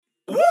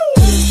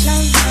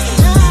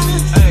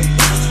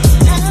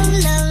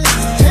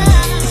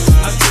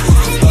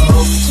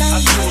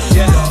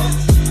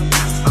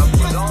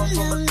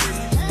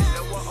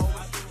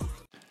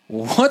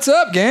What's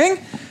up, gang?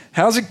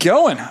 How's it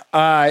going?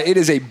 It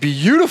is a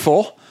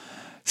beautiful,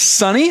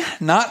 sunny,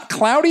 not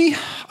cloudy,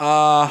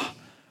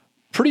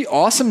 pretty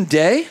awesome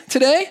day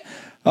today.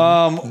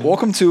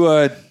 Welcome to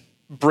a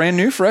brand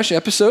new, fresh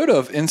episode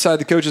of Inside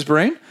the Coach's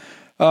Brain.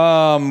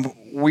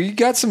 We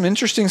got some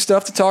interesting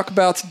stuff to talk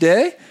about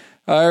today.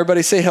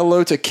 Everybody say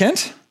hello to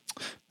Kent.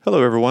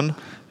 Hello, everyone.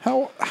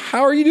 How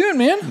are you doing,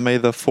 man? May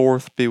the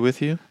 4th be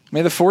with you.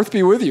 May the 4th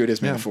be with you. It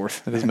is May the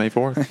 4th. It is May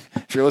 4th.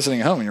 If you're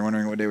listening at home and you're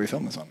wondering what day we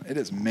filmed this on, it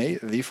is May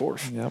the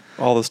 4th. Yep.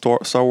 All the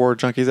Star Wars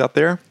junkies out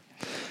there.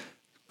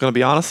 Going to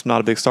be honest, I'm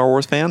not a big Star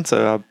Wars fan,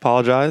 so I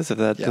apologize if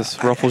that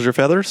just ruffles your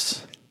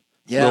feathers.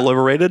 Yeah. A little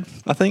overrated,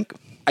 I think.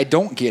 I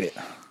don't get it.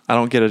 I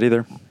don't get it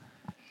either.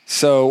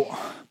 So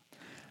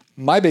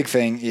my big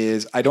thing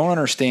is I don't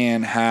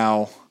understand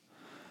how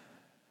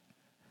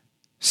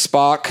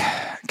Spock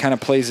kind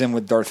of plays in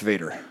with Darth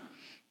Vader.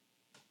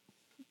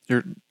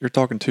 You're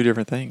talking two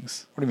different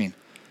things. What do you mean?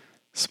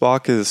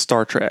 Spock is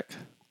Star Trek.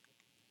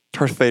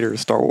 Darth Vader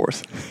is Star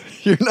Wars.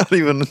 You're not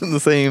even in the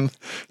same.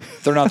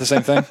 They're not the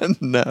same thing?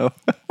 No.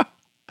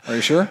 Are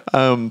you sure?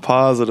 I'm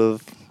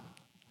positive.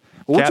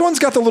 Well, which one's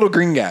got the little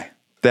green guy?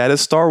 That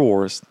is Star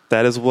Wars.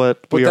 That is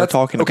what we are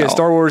talking about. Okay,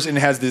 Star Wars, and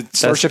it has the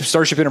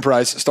Starship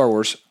Enterprise, Star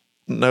Wars.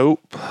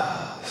 Nope.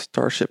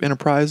 Starship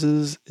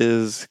Enterprises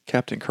is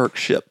Captain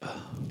Kirk's ship.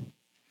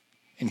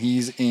 And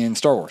he's in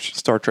Star Wars.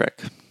 Star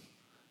Trek.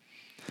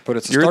 But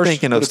it's You're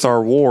thinking of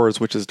Star Wars,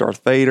 which is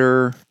Darth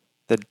Vader,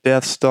 the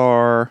Death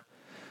Star,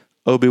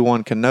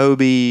 Obi-Wan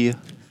Kenobi,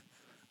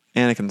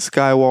 Anakin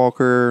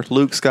Skywalker,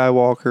 Luke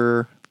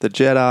Skywalker, the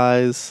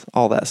Jedis,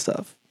 all that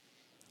stuff.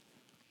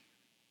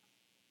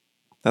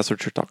 That's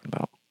what you're talking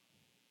about.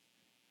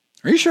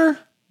 Are you sure?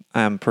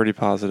 I'm pretty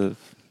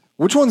positive.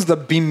 Which one's the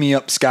Beam Me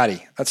Up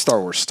Scotty? That's Star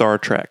Wars. Star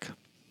Trek.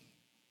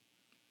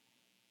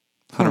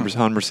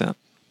 100%.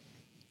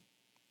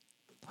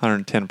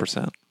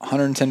 110%.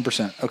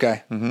 110%.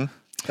 Okay. Mm-hmm.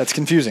 That's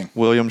confusing.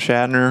 William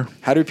Shatner.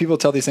 How do people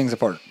tell these things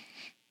apart?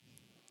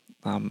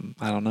 I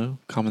don't know.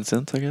 Common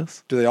sense, I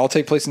guess. Do they all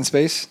take place in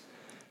space?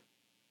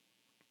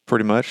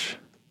 Pretty much.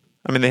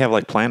 I mean, they have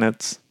like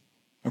planets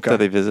that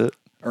they visit.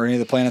 Are any of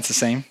the planets the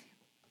same?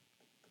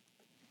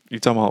 You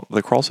talking about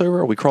the crossover?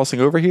 Are we crossing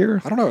over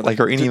here? I don't know. Like,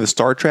 are any of the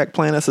Star Trek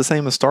planets the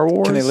same as Star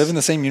Wars? Can they live in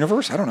the same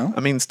universe? I don't know.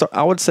 I mean,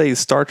 I would say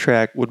Star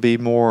Trek would be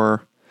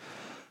more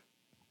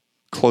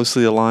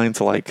closely aligned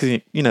to like, cause,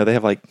 you know, they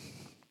have like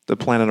the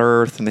planet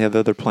Earth and they have the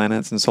other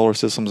planets and solar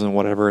systems and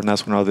whatever, and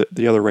that's when all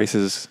the other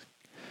races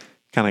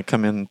kind of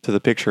come into the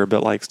picture.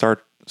 But like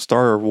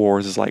Star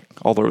Wars is like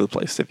all over the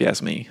place, if you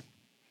ask me.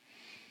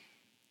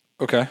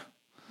 Okay.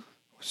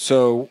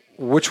 So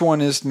which one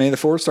is May the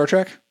 4th, Star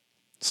Trek?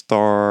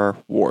 Star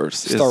Wars.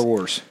 Star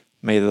Wars.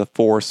 May the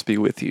Force be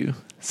with you.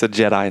 It's a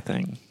Jedi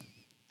thing.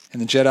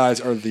 And the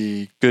Jedis are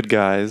the good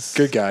guys.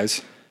 Good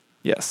guys.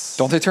 Yes.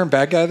 Don't they turn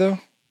bad guy though?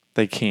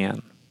 They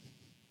can.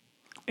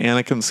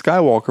 Anakin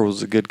Skywalker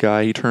was a good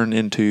guy. He turned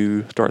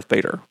into Darth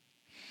Vader.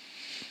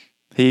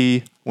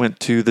 He went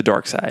to the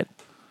dark side.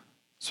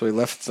 So he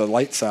left the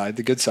light side,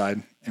 the good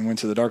side, and went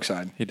to the dark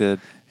side. He did.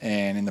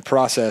 And in the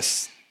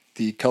process,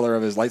 the color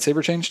of his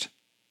lightsaber changed?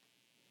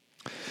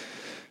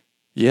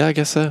 Yeah, I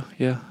guess so.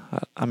 Yeah.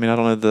 I mean, I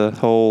don't know the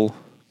whole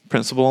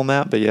principle on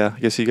that, but yeah, I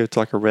guess you go to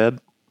like a red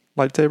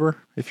lightsaber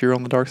if you're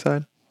on the dark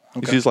side.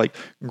 Okay. You use like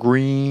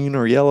green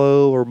or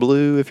yellow or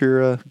blue if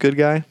you're a good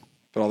guy.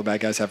 But all the bad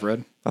guys have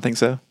red? I think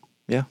so.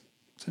 Yeah.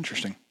 It's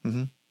interesting.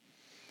 Mm-hmm.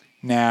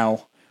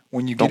 Now,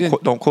 when you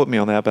don't quote me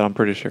on that, but I'm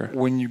pretty sure.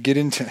 When you get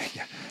into...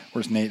 Yeah,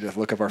 where's Nate to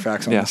look up our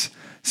facts on this?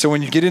 So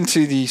when you get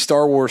into the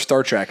Star Wars,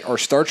 Star Trek, are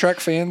Star Trek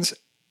fans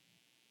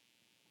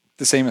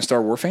the same as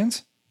Star Wars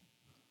fans?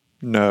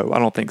 No, I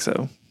don't think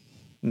so.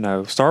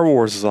 No, Star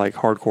Wars is like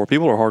hardcore.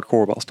 People are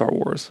hardcore about Star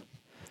Wars.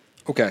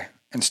 Okay.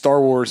 And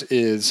Star Wars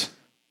is...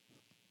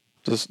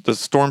 The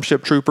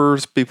Stormship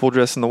Troopers, people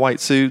dressed in the white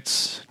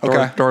suits.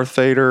 Darth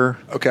Vader.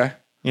 Okay.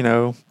 You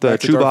know, the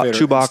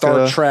Chewbacca.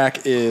 Star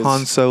Trek is...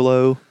 Han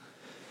Solo.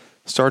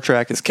 Star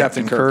Trek is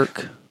Captain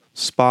Kirk,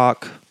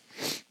 Spock,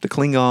 the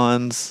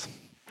Klingons.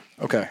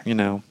 Okay. You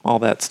know, all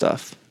that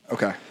stuff.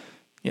 Okay.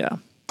 Yeah.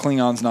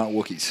 Klingons, not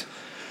Wookiees.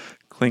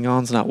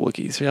 Klingons, not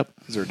Wookiees. Yep.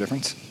 Is there a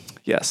difference?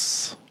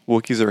 Yes.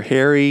 Wookiees are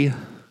hairy.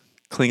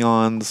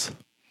 Klingons...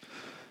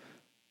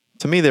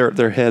 To me,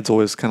 their heads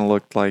always kind of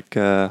looked like,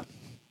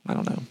 I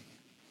don't know.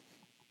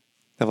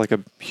 They have like a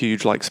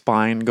huge like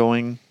spine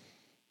going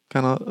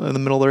kind of in the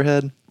middle of their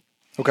head.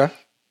 Okay.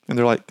 And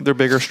they're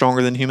bigger,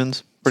 stronger than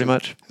humans, pretty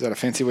much. Is that a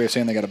fancy way of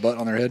saying they got a butt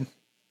on their head?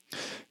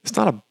 It's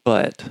not a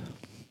butt.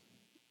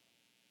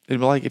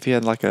 It'd be like if you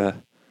had like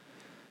a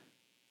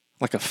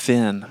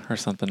fin or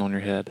something on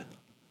your head.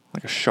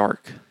 Like a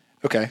shark.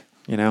 Okay.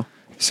 You know?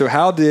 So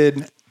how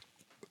did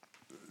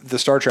the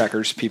Star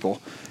Trekkers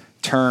people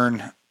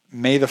turn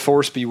May the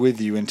Force be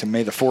with you into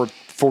May the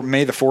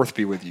 4th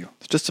be with you?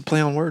 It's just a play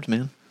on words,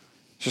 man.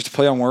 Just a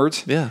play on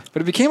words? Yeah.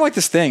 But it became like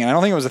this thing, and I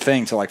don't think it was a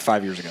thing until like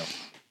 5 years ago.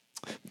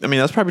 I mean,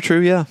 that's probably true,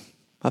 yeah.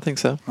 I think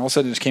so. All of a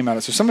sudden it just came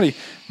out. So somebody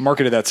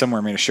marketed that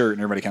somewhere, made a shirt,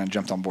 and everybody kind of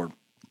jumped on board.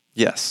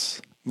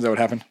 Yes. Is that what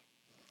happened?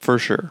 For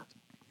sure.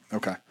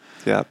 Okay.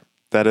 Yeah,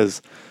 that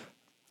is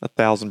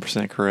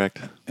 1,000%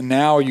 correct. And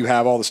now you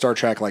have all the Star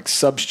Trek like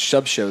sub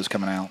shows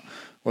coming out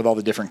with all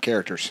the different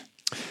characters.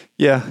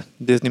 Yeah,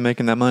 Disney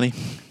making that money.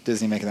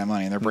 Disney making that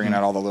money, and they're bringing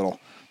out all the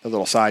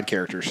little side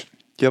characters.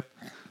 Yep.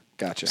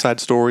 Gotcha. Side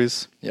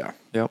stories. Yeah.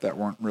 Yep. That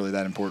weren't really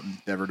that important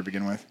ever to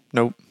begin with.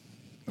 Nope.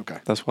 Okay.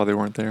 That's why they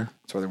weren't there.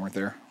 That's why they weren't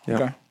there.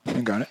 Yep. Okay.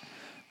 You got it.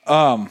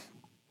 I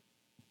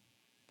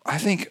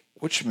think,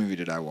 which movie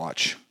did I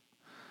watch?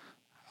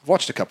 I've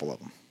watched a couple of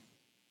them.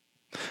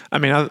 I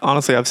mean,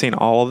 honestly, I've seen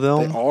all of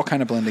They them, all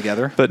kind of blend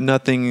together. but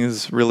nothing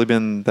has really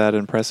been that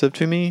impressive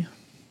to me.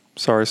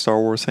 Sorry, Star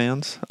Wars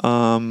fans.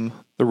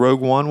 The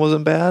Rogue One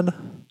wasn't bad.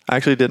 I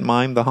actually didn't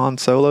mind the Han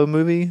Solo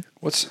movie.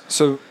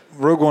 So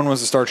Rogue One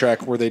was the Star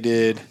Trek where they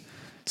did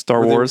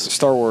Star Wars.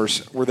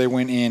 where they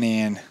went in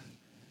and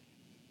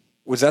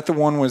was that the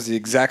one was the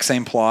exact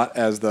same plot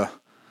as the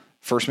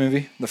first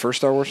movie, the first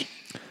Star Wars?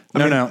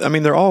 No. I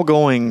mean, they're all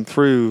going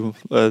through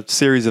a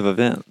series of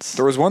events.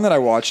 There was one that I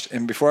watched,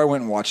 and before I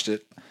went and watched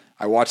it,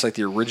 I watched like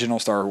the original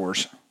Star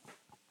Wars.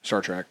 I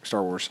don't know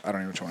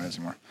which one it is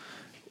anymore.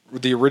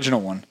 The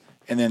original one,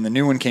 and then the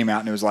new one came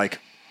out, and it was like,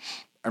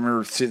 I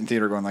remember sitting in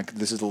theater going like,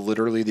 this is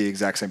literally the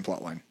exact same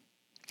plot line.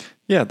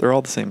 Yeah, they're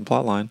all the same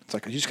plot line. It's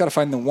like, you just got to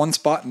find the one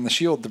spot in the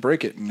shield to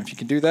break it, and if you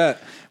can do that,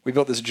 we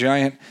built this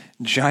giant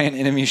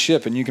enemy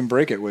ship, and you can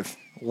break it with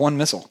one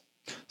missile.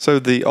 So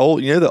the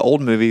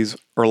old movies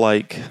are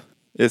like,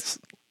 it's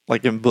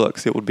like in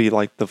books, it would be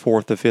like the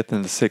 4th, the 5th,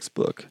 and the 6th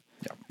book.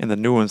 Yeah. And the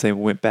new ones, they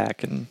went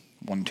back and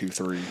 1, 2,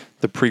 3.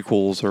 the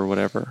prequels or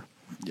whatever.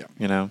 Yeah.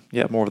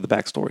 More of the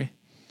backstory.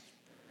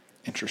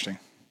 Interesting.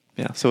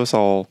 Yeah, so it's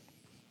all,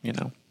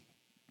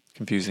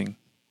 confusing,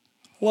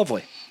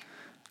 Lovely.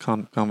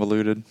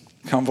 convoluted.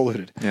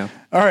 Convoluted. Yeah.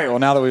 All right. Well,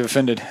 now that we've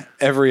offended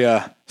every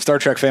Star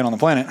Trek fan on the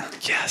planet.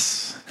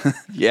 Yes.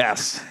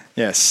 Yes.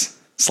 Yes.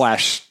 /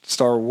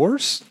 Star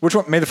Wars? Which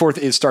one? May the 4th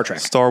is Star Trek.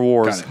 Star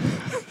Wars. Got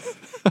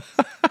it.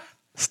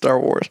 Star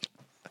Wars.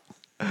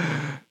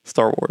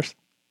 Star Wars.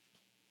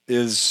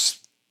 It's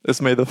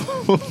May the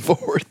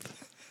 4th.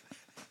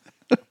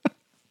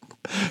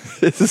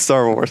 This is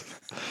Star Wars.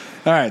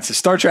 All right. So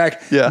Star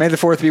Trek. Yeah. May the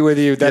 4th be with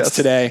you. That's Yes.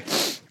 today.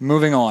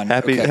 Moving on.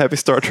 Happy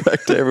Star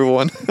Trek to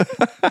everyone.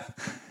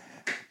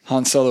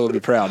 Han Solo will be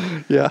proud.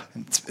 Yeah.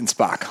 And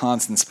Spock.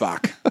 Hans and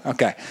Spock.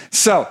 Okay.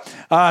 So,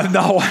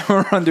 not why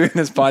we're on doing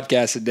this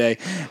podcast today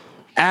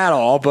at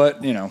all,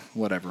 but,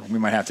 whatever. We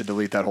might have to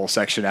delete that whole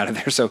section out of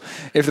there. So,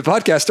 if the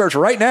podcast starts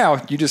right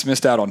now, you just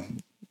missed out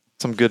on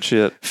Some good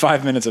shit.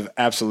 5 minutes of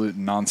absolute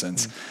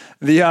nonsense.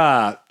 The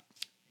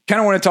kind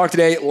of want to talk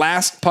today.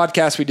 Last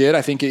podcast we did,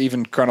 I think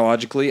even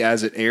chronologically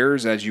as it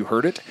airs, as you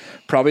heard it,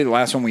 probably the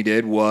last one we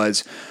did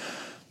was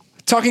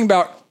talking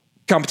about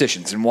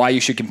competitions and why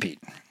you should compete.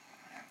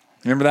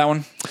 Remember that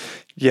one?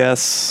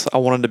 Yes, I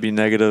wanted to be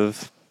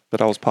negative,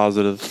 but I was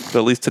positive. But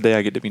at least today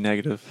I get to be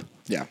negative.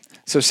 Yeah.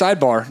 So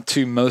sidebar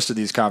to most of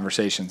these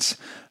conversations,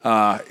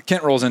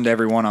 Kent rolls into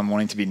every one on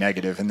wanting to be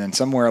negative, and then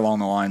somewhere along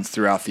the lines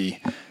throughout the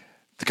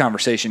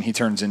conversation, he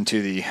turns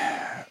into the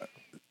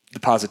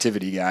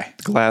positivity guy.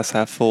 Glass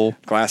half full.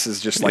 Glass is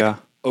just like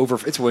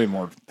it's way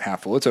more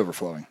half full. It's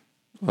overflowing.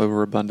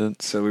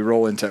 Overabundance. So we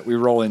roll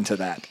into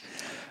that.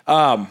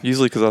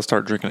 Usually because I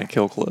start drinking at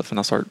Kill Cliff and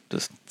I start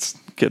just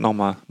getting on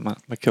my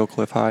Kill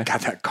Cliff high.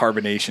 Got that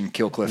carbonation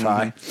Kill Cliff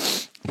high.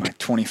 Like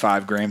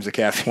 25 grams of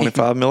caffeine.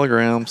 25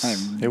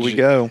 milligrams. Here we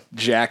go.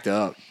 Jacked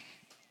up.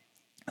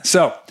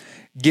 So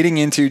getting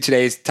into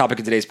today's topic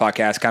of today's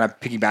podcast, kind of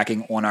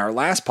piggybacking on our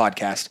last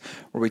podcast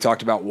where we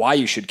talked about why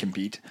you should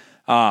compete.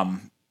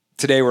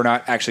 Today we're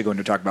not actually going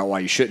to talk about why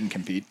you shouldn't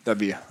compete. That'd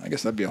be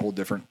a whole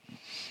different.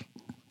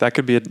 That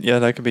could be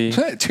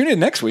Tune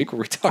in next week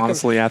where we talk.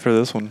 Honestly, after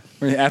this one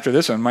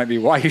might be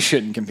why you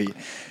shouldn't compete.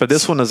 But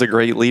this one is a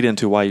great lead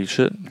into why you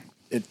shouldn't.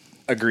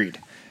 Agreed.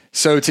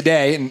 So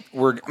today, and I'm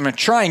going to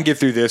try and get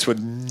through this with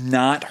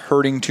not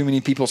hurting too many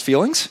people's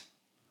feelings,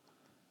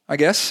 I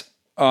guess.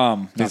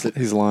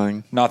 He's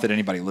lying. Not that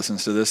anybody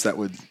listens to this, that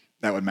would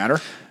matter.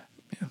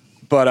 Yeah.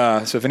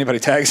 But so if anybody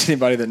tags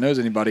anybody that knows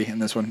anybody in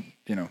this one,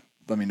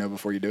 let me know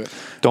before you do it.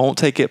 Don't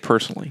take it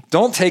personally.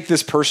 Don't take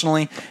this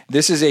personally.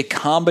 This is a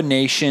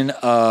combination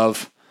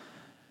of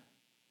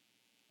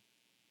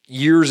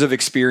years of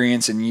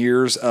experience and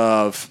years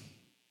of,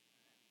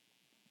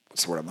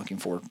 what's the word I'm looking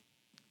for?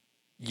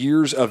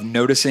 Years of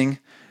noticing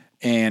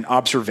and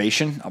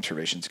observation.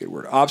 Observation's a good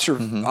word.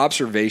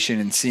 Observation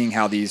and seeing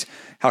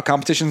how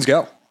competitions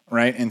go,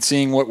 right? And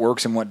seeing what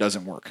works and what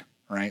doesn't work,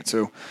 right?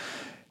 So,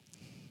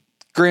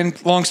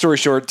 long story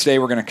short, today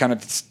we're going to kind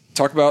of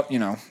talk about,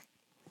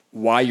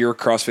 why your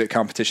CrossFit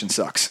competition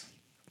sucks,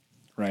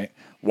 right?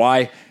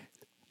 Why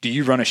do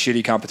you run a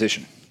shitty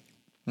competition?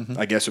 Mm-hmm.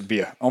 I guess would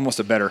be almost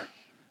a better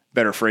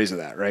phrase of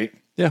that, right?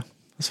 Yeah,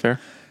 that's fair.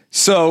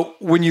 So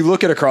when you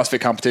look at a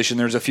CrossFit competition,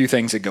 there's a few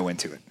things that go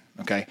into it,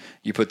 okay?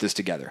 You put this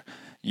together.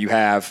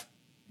 You're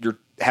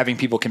having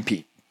people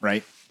compete,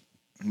 right?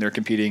 And they're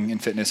competing in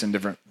fitness in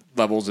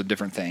levels of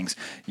different things.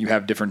 You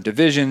have different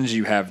divisions.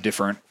 You have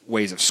different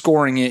ways of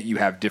scoring it. You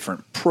have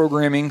different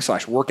programming /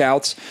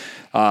 workouts,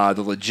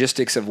 the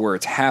logistics of where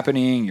it's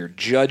happening, your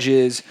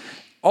judges,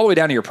 all the way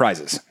down to your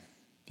prizes.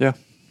 Yeah.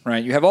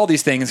 Right? You have all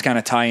these things kind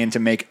of tie in to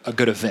make a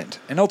good event.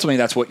 And ultimately,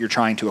 that's what you're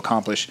trying to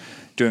accomplish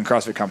doing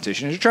CrossFit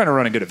competition. Is you're trying to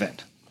run a good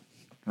event,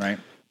 right?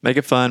 Make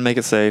it fun, make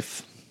it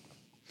safe.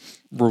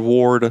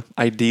 Reward,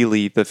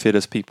 ideally, the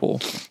fittest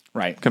people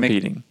Right.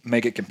 competing.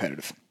 Make it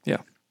competitive. Yeah.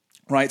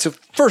 Right. So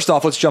first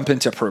off, let's jump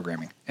into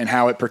programming and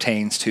how it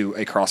pertains to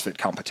a CrossFit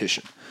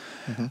competition.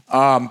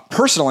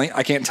 Personally,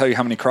 I can't tell you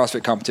how many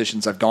CrossFit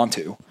competitions I've gone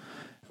to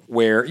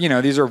where,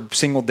 these are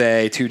single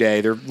day, 2 day.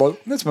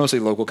 That's mostly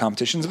local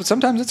competitions, but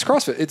sometimes it's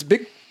CrossFit. It's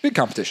big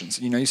competitions.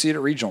 You see it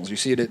at regionals. You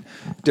see it at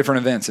different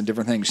events and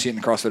different things. You see it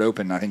in the CrossFit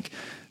Open. I think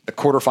the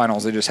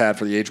quarterfinals they just had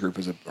for the age group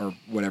was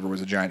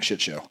a giant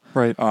shit show.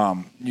 Right.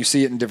 You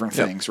see it in different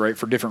things, right,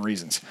 for different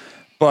reasons.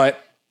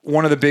 But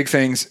one of the big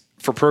things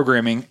for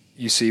programming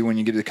you see when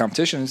you get to the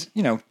competition is,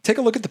 take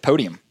a look at the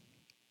podium,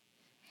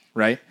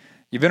 right?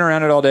 You've been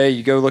around it all day.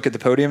 You go look at the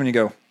podium and you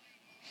go,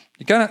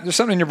 there's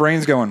something in your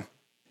brain's going,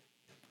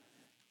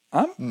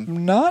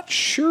 I'm not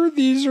sure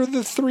these are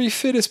the 3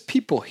 fittest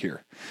people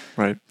here.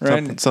 Right.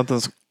 Something's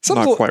Something's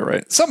not quite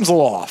right. Something's a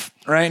little off,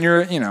 right? And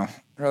you're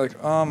like,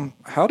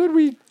 how did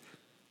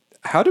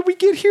we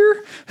get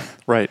here?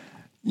 Right.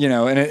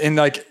 And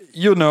like,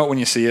 you'll know it when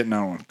you see it, and I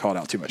don't want to call it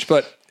out too much,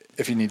 but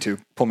if you need to,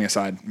 pull me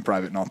aside in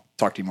private and I'll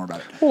talk to you more about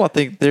it. Well, I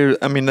think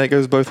that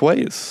goes both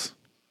ways.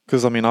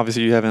 Because,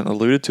 obviously you haven't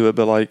alluded to it,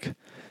 but like,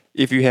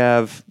 if you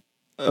have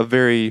a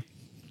very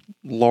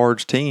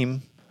large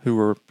team who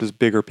are just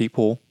bigger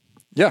people,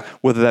 Yeah.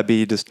 whether that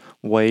be just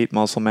weight,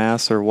 muscle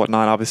mass, or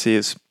whatnot, obviously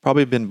it's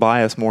probably been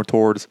biased more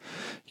towards,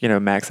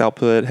 max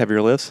output,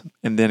 heavier lifts.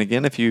 And then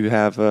again, if you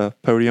have a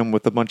podium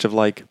with a bunch of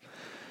like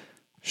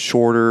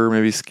shorter,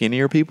 maybe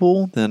skinnier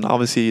people, then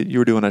obviously you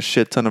were doing a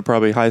shit ton of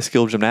probably high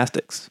skilled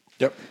gymnastics.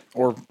 Yep.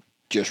 Or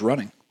just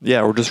running.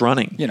 Yeah, or just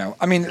running.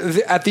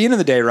 At the end of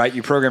the day, right,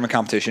 you program a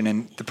competition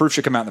and the proof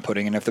should come out in the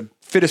pudding. And if the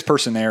fittest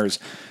person there is,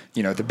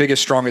 the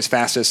biggest, strongest,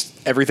 fastest,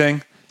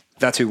 everything,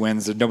 that's who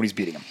wins. Nobody's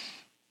beating them.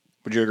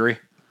 Would you agree?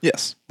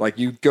 Yes. Like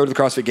you go to the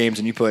CrossFit Games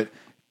and you put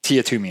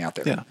Tia Toomey out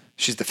there. Yeah.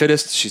 She's the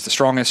fittest. She's the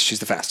strongest. She's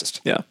the fastest.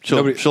 Yeah.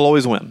 She'll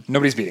always win.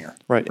 Nobody's beating her.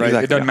 Right.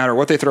 Exactly. It doesn't matter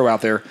what they throw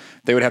out there.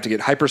 They would have to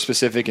get hyper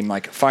specific and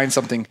like find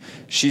something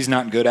she's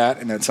not good at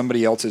and that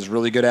somebody else is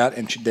really good at.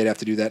 And they'd have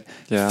to do that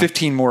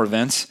 15 more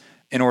events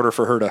in order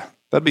for her to.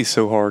 That'd be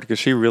so hard because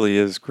she really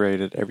is great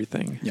at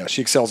everything. Yeah.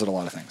 She excels at a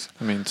lot of things.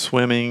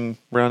 Swimming,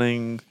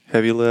 running,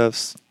 heavy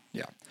lifts.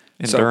 Yeah.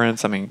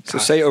 Endurance. So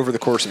say over the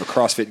course of a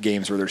CrossFit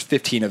Games where there's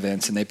 15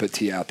 events and they put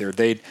Tia out there,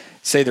 they'd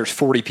say there's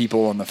 40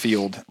 people on the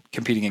field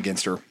competing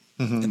against her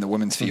in the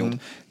women's field.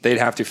 They'd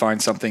have to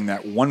find something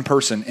that one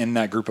person in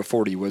that group of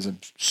 40 was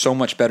so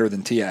much better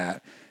than Tia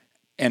at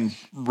and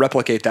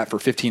replicate that for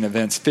 15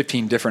 events,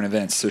 15 different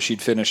events. So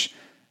she'd finish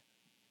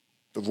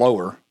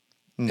lower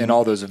in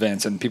all those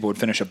events and people would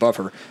finish above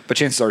her. But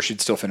chances are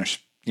she'd still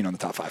finish, in the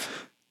top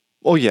 5.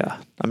 Oh, yeah.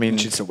 And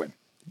she'd still win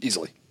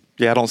easily.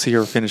 Yeah, I don't see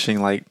her finishing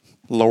like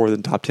lower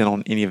than top 10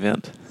 on any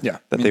event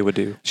they would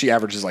do. She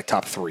averages like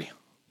top 3.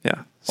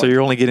 Yeah. So you're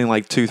only getting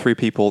like 2-3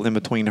 people in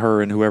between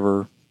her and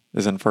whoever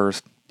is in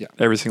first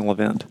every single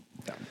event.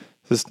 Yeah.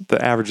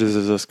 The averages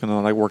is just going to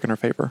like work in her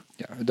favor.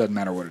 Yeah, it doesn't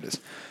matter what it is.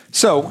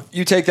 So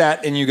you take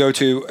that and you go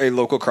to a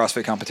local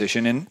CrossFit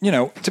competition. And,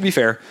 to be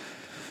fair,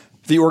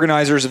 the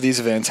organizers of these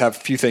events have a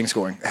few things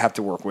have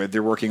to work with.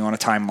 They're working on a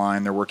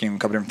timeline. They're working on a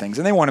couple different things.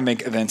 And they want to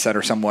make events that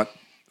are somewhat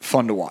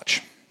fun to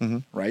watch.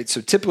 Right. So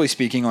typically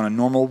speaking, on a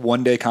normal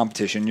 1-day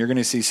competition, you're going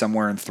to see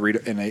somewhere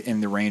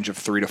in the range of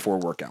 3 to 4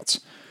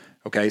 workouts.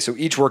 Okay. So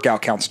each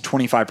workout counts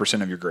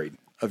 25% of your grade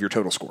of your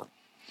total score.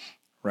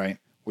 Right.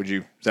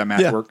 Does that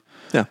math work?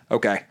 Yeah.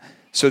 Okay.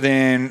 So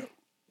then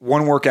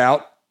one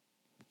workout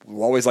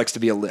always likes to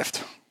be a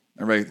lift.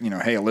 Everybody,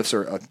 hey, a lift's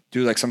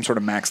do like some sort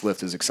of max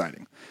lift is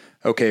exciting.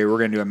 Okay. We're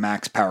going to do a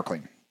max power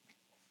clean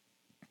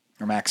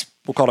or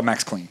we'll call it a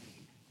max clean.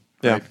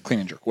 Yeah. Right? Clean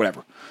and jerk,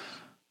 whatever.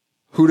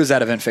 Who does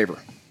that event favor?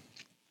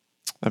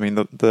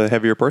 The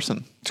heavier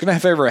person. It's going to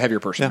favor a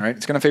heavier person, right?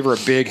 It's going to favor a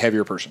big,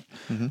 heavier person,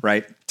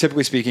 right?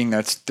 Typically speaking,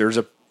 there's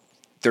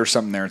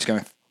something there. It's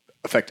going to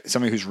affect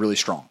somebody who's really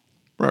strong.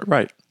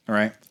 Right. All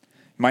right.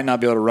 Might not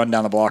be able to run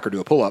down the block or do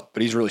a pull-up,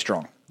 but he's really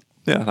strong.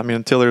 Yeah.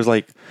 Until there's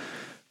like,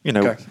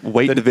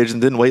 weight division,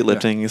 then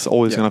weightlifting is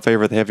always going to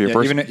favor the heavier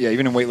person.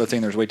 Even in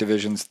weightlifting, there's weight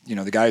divisions.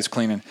 The guy who's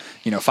cleaning,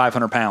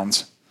 500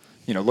 pounds,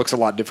 looks a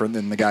lot different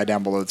than the guy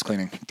down below that's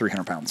cleaning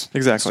 300 pounds.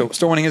 Exactly. So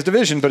still winning his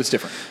division, but it's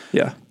different.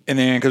 Yeah. And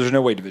then, because there's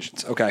no weight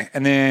divisions. Okay.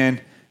 And then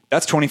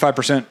that's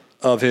 25%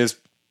 of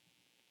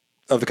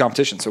the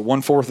competition. So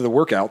 1/4 of the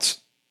workouts,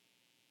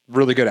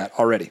 really good at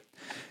already.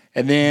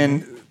 And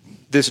then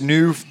this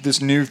new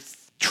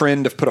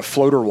trend of put a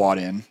floater wad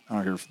in. I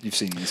don't know if you've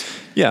seen these.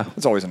 Yeah.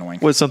 It's always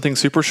annoying. With something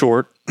super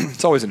short.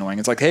 It's always annoying.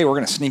 It's like, hey, we're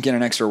going to sneak in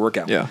an extra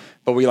workout. Yeah.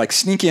 But we like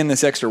sneak in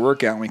this extra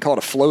workout and we call it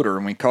a floater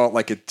and we call it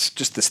like it's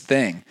just this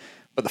thing.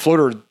 But the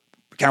floater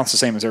counts the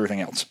same as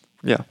everything else.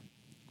 Yeah.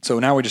 So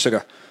now we just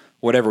took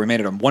we made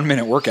it a 1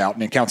 minute workout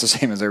and it counts the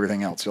same as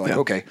everything else. You're like,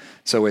 okay,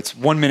 so it's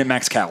 1 minute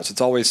max cals. It's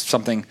always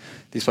something,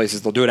 these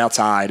places, they'll do it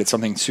outside. It's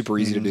something super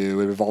easy to do.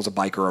 It involves a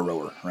bike or a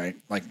rower, right?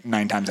 Like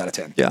 9 times out of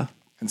 10. Yeah.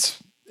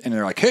 And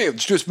they're like, hey,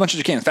 let's do as much as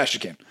you can, as fast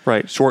as you can.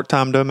 Right. Short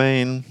time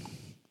domain,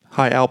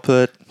 high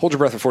output. Hold your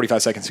breath for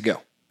 45 seconds to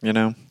go.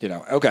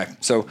 Okay.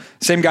 So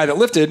same guy that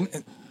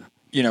lifted,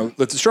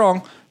 lifted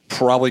strong,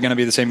 probably going to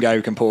be the same guy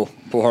who can pull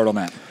hard on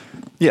that.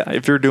 Yeah,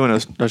 if you're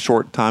doing a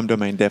short time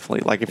domain,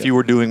 definitely. Like if you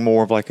were doing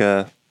more of like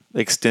a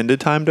extended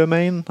time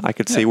domain, I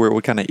could see where it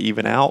would kind of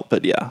even out.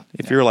 But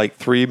if you're like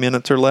 3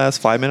 minutes or less,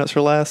 5 minutes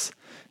or less,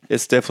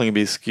 it's definitely going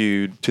to be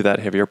skewed to that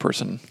heavier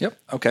person. Yep.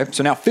 Okay.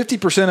 So now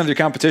 50% of your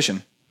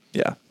competition,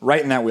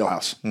 right in that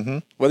wheelhouse. Mm-hmm.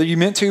 Whether you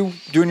meant to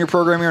doing your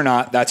programming or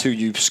not, that's who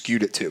you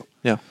skewed it to.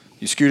 Yeah.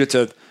 You skewed it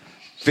to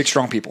big,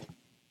 strong people.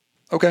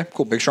 Okay,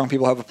 cool. Big, strong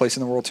people have a place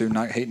in the world too.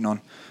 Not hating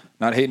on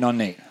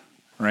Nate,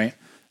 right?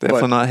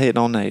 Definitely not hating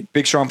on Nate.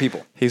 Big, strong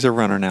people. He's a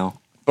runner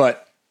now.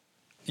 But,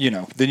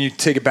 then you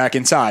take it back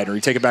inside or you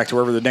take it back to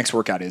wherever the next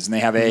workout is. And they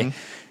have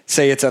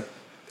say it's a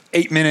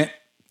 8-minute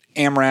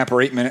AMRAP or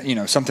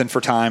 8-minute, something for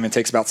time. It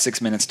takes about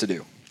 6 minutes to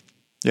do.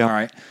 Yeah. All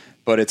right.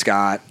 But it's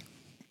got,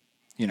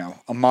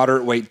 a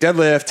moderate weight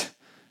deadlift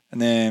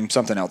and then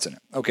something else in it.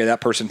 Okay, that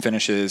person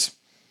finishes,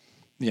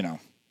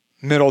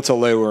 middle to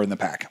lower in the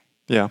pack.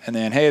 Yeah. And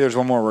then, hey, there's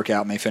one more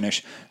workout, and they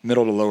finish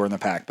middle to lower in the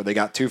pack. But they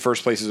got 2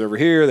 first places over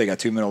here. They got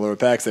 2 middle lower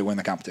packs. They win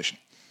the competition.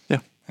 Yeah.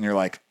 And you're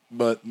like,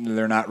 but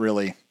they're not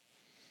really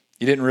 –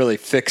 you didn't really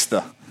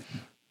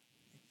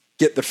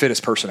get the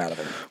fittest person out of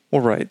it.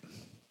 Well, right.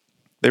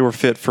 They were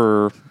fit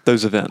for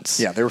those events.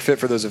 Yeah, they were fit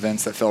for those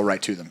events that fell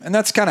right to them. And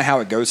that's kind of how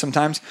it goes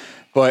sometimes.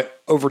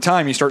 But over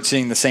time, you start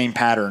seeing the same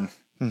pattern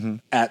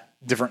at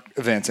different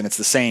events, and it's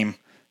the same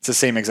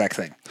exact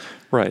thing.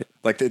 Right.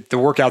 Like the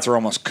workouts are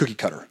almost cookie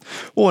cutter.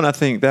 Well, and I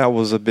think that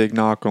was a big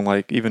knock on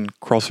like even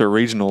CrossFit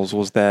regionals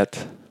was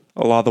that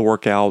a lot of the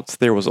workouts,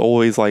 there was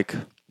always like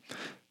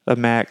a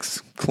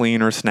max,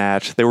 clean, or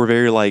snatch. They were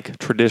very like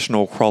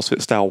traditional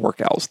CrossFit style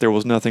workouts. There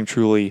was nothing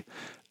truly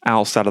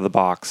outside of the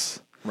box.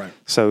 Right.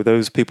 So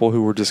those people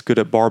who were just good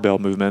at barbell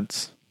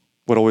movements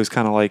would always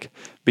kind of like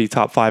be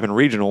top 5 in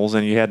regionals,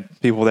 and you had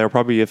people that were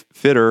probably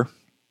fitter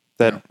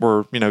that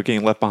were,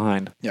 getting left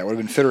behind. Yeah, would have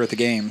been fitter at the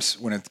games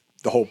when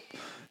the whole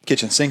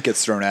kitchen sink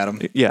gets thrown at them.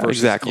 Yeah, versus,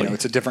 exactly.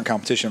 It's a different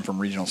competition from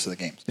regionals to the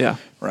games. Yeah.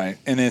 Right.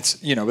 And it's,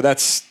 but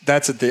that's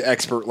at the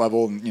expert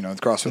level, and, the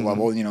CrossFit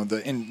level,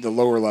 in the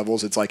lower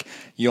levels, it's like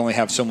you only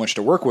have so much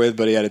to work with,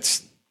 but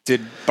yet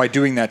by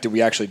doing that, did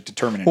we actually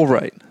determine it? Well,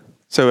 right.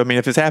 So, I mean,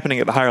 if it's happening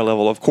at the higher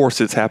level, of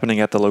course it's happening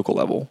at the local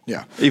level.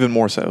 Yeah. Even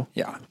more so.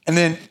 Yeah. And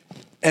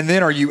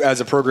then are you,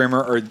 as a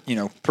programmer or,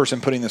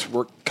 person putting this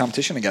work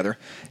competition together,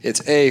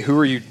 it's who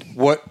are you,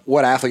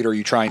 what athlete are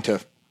you trying to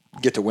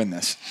get to win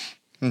this?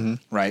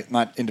 Mm-hmm. Right?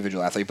 Not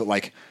individual athlete, but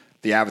like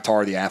the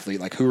avatar, the athlete,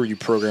 like who are you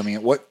programming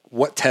it?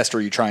 What test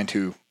are you trying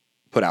to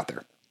put out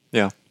there?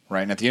 Yeah.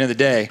 Right. And at the end of the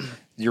day,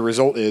 your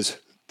result is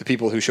the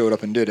people who showed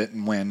up and did it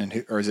and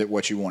win, or is it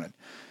what you wanted?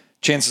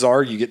 Chances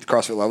are you get the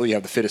CrossFit level, you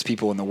have the fittest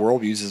people in the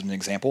world, use as an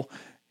example.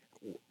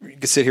 You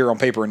can sit here on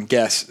paper and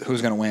guess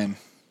who's going to win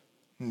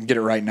and get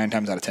it right 9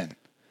 times out of 10.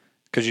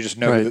 Because you just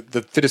know that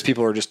the fittest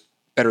people are just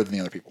better than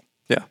the other people.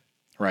 Yeah.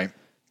 Right?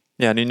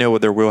 Yeah, and you know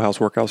what their wheelhouse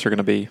workouts are going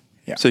to be.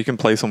 Yeah. So you can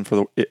place them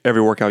for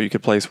every workout you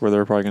could place where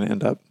they're probably going to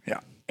end up.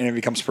 Yeah. And it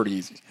becomes pretty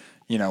easy.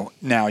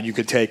 Now you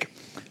could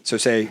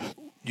say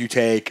you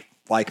take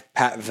like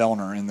Pat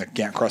Vellner in the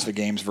CrossFit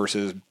Games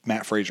versus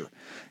Matt Frazier.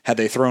 Had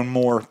they thrown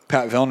more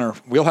Pat Vellner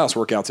wheelhouse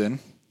workouts in,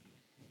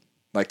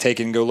 like take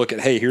and go look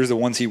at, hey, here's the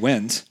ones he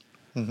wins.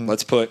 Mm-hmm.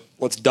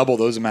 Let's double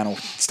those amount of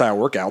style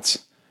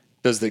workouts.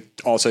 Does they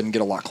all of a sudden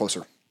get a lot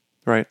closer?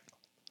 Right.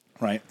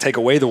 Right. Take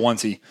away the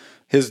ones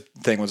his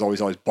thing was always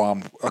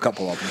bomb a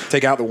couple of them.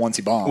 Take out the ones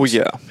he bombs. Well,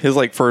 yeah. His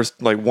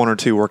first 1 or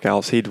 2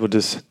 workouts, he would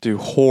just do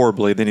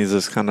horribly. Then he's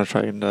just kind of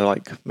trying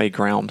to make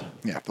ground.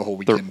 Yeah, the whole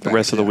weekend. The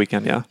rest of the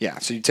weekend, yeah. Yeah.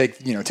 So you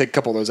take a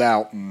couple of those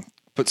out and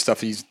put stuff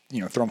throw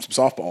him some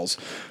softballs.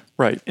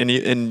 Right. And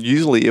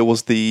usually it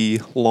was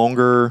the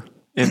longer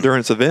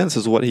endurance events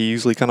is what he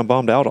usually kind of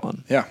bombed out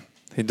on. Yeah.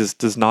 He just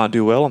does not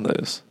do well on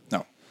those.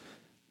 No.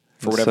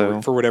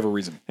 For whatever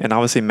reason. And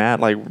obviously Matt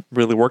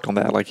really worked on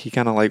that. He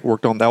kind of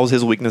worked on that was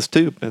his weakness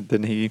too, and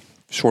then he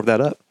shored that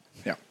up.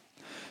 Yeah.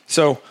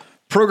 So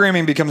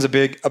programming becomes a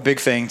big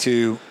thing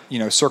to,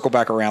 circle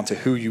back around to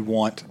who you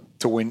want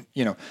to win,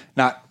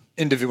 not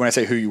individual. When I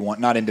say who you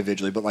want, not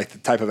individually, but the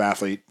type of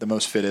athlete, the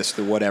most fittest,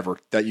 the whatever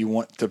that you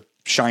want to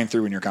shine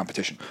through in your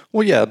competition.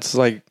 Well, yeah, it's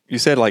like you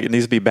said, it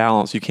needs to be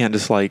balanced. You can't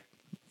just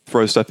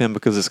throw stuff in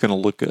because it's going to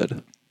look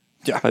good.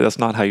 Yeah. That's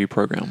not how you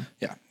program.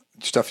 Yeah.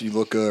 Stuff you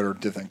look good or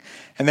do thing.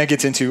 And that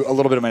gets into a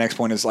little bit of my next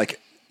point is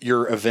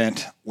your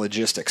event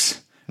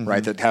logistics,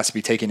 right? That has to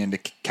be taken into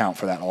account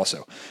for that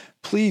also.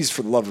 Please,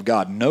 for the love of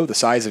God, know the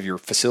size of your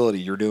facility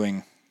you're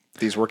doing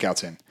these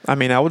workouts in. I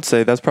mean, I would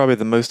say that's probably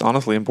the most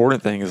honestly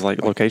important thing is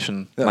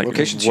location. Yeah,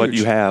 location's what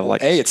huge. you have.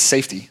 A, it's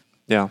safety.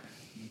 Yeah.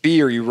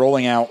 B, are you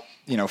rolling out,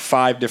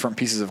 5 different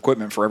pieces of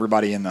equipment for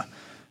everybody in the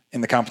in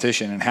the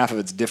competition, and half of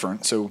it's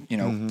different. So,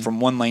 from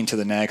one lane to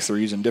the next, they're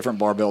using different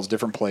barbells,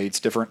 different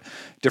plates, different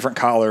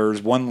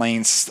collars. One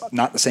lane's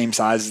not the same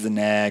size as the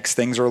next.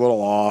 Things are a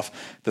little off.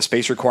 The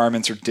space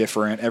requirements are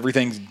different.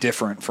 Everything's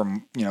different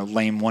from,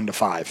 lane 1 to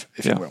 5,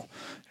 if you will.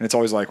 And it's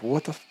always like,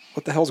 what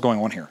the hell's going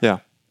on here? Yeah.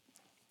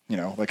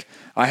 Like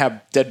I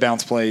have dead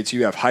bounce plates.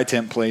 You have high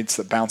temp plates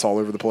that bounce all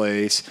over the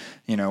place.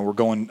 We're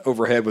going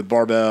overhead with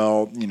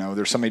barbell.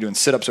 There's somebody doing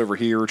sit-ups over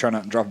here trying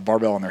not to drop a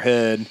barbell on their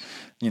head.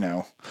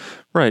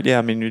 Right. Yeah.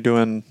 I mean, you're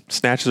doing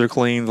snatches or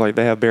cleans. Like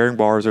they have bearing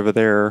bars over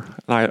there.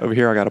 And over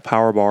here, I got a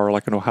power bar,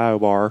 like an Ohio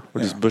bar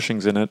with just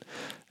bushings in it.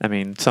 I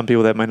mean, some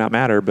people that might not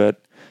matter,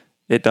 but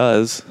it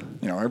does.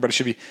 Everybody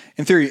should be,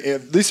 in theory,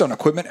 at least on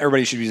equipment,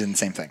 everybody should be using the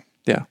same thing.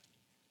 Yeah.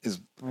 As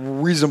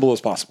reasonable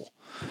as possible.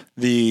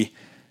 The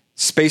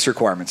space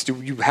requirements. Do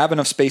you have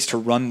enough space to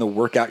run the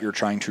workout you're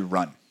trying to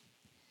run?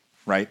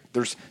 Right?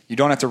 You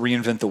don't have to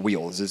reinvent the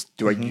wheel.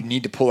 You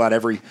need to pull out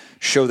every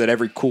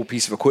cool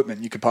piece of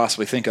equipment you could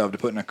possibly think of to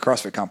put in a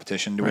CrossFit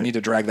competition? Do we need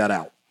to drag that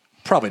out?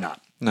 Probably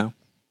not. No.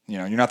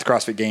 You're not the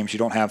CrossFit Games. You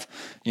don't have,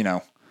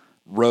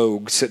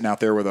 Rogue sitting out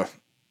there with a,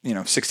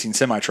 16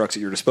 semi trucks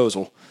at your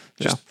disposal,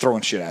 just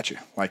throwing shit at you.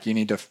 Like you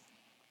need to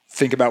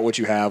think about what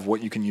you have,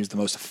 what you can use the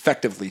most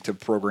effectively to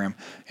program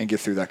and get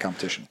through that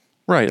competition.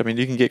 Right. I mean,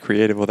 you can get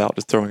creative without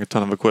just throwing a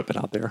ton of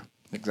equipment out there.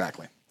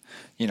 Exactly.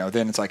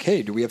 Then it's like,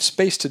 hey, do we have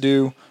space to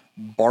do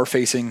bar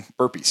facing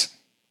burpees?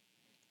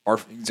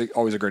 It's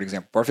always a great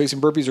example. Bar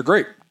facing burpees are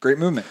great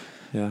movement.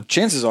 Yeah.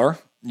 Chances are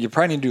you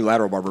probably need to do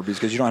lateral bar burpees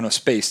because you don't have enough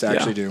space to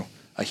actually do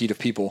a heat of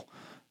people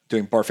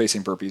doing bar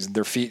facing burpees.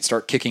 Their feet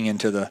start kicking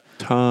into the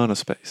ton of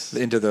space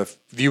into the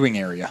viewing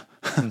area.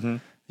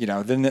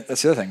 Then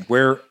that's the other thing.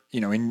 Where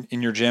in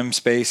your gym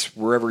space,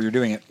 wherever you're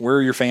doing it, where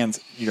are your fans?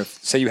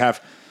 Say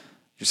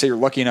you're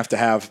lucky enough to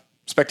have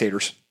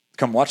spectators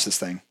come watch this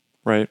thing.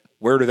 Right.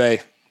 Where do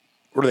they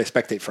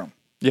spectate from?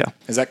 Yeah.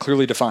 Is that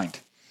clearly defined?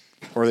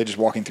 Or are they just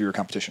walking through your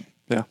competition?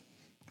 Yeah.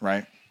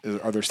 Right?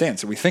 Are there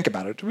stands? Do we think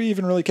about it? Do we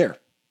even really care?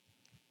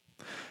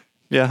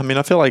 Yeah. I mean,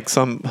 I feel like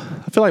most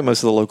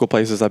of the local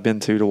places I've been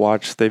to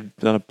watch, they've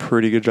done a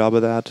pretty good job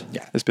of that.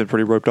 Yeah. It's been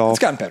pretty roped off. It's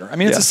gotten better. I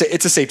mean, it's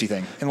a safety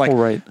thing. And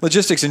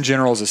logistics in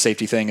general is a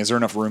safety thing. Is there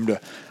enough room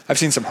I've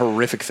seen some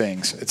horrific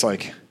things. It's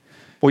like,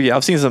 well, yeah,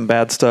 I've seen some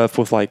bad stuff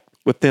with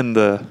within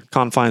the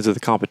confines of the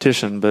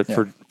competition, but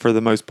for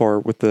the most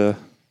part with the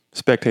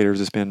spectators,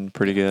 it's been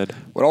pretty good.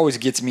 What always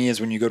gets me is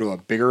when you go to a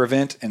bigger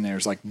event and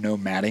there's no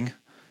matting,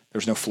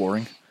 there's no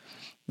flooring.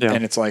 Yeah.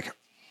 And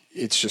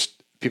it's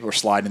just people are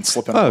sliding and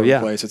slipping all over the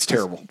place. It's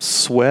terrible.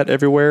 Sweat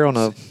everywhere on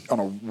a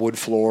wood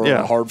floor, on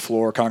a hard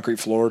floor, concrete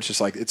floor. It's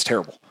just it's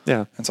terrible.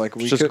 Yeah. It's like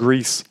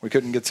grease. We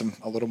couldn't get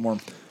a little more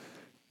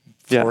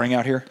flooring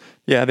out here.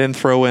 Yeah, then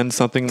throw in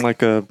something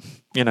like a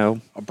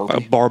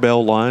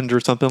barbell lunge or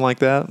something like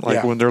that.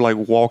 When they're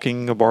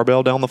walking a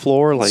barbell down the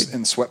floor,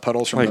 and sweat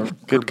puddles from the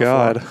good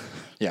God. Before.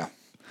 Yeah.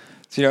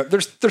 So,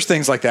 there's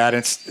things like that.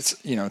 It's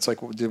it's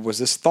like, was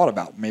this thought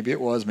about? Maybe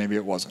it was, maybe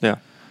it wasn't. Yeah.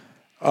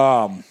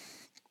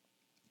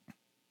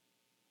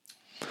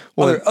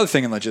 Other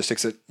thing in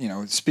logistics that,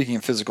 speaking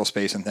of physical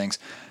space and things,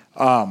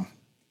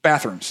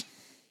 bathrooms.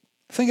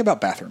 Think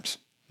about bathrooms.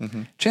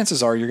 Mm-hmm.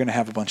 Chances are you're going to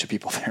have a bunch of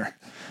people there.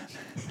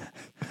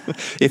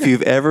 If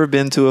you've ever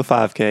been to a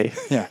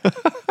 5K. Yeah.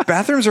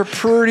 Bathrooms are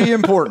pretty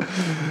important.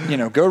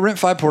 Go rent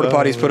 5 porta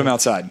potties, put them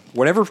outside.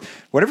 Whatever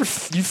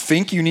you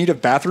think you need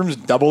of bathrooms,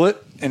 double it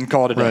and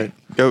call it a day.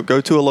 Right. Go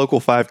to a local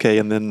 5K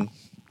and then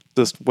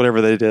just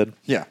whatever they did.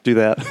 Yeah. Do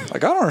that. I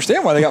don't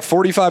understand why they got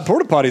 45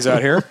 porta potties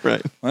out here.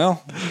 Right.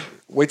 Well,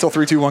 wait till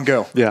 3, 2, 1,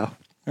 go. Yeah.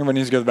 Everybody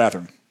needs to go to the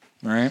bathroom.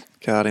 All right.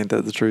 God, ain't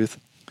that the truth?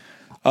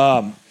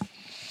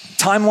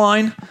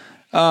 Timeline.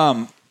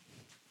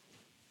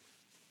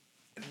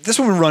 This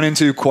one we run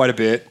into quite a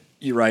bit.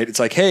 You're right. It's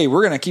like, hey,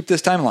 we're going to keep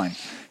this timeline.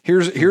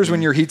 Here's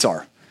when your heats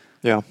are.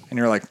 Yeah. And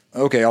you're like,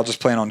 okay, I'll just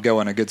plan on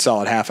going a good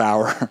solid half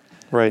hour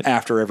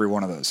after every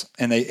one of those.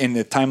 And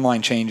the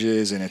timeline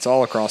changes and it's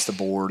all across the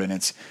board and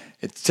it's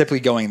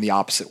typically going the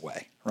opposite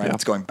way, right? Yeah.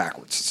 It's going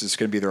backwards. It's just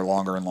going to be there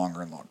longer and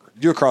longer and longer.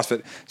 You do a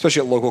CrossFit,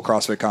 especially a local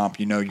CrossFit comp,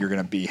 you're going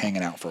to be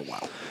hanging out for a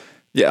while.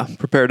 Yeah,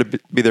 prepare to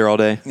be there all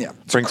day. Yeah.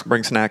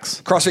 Bring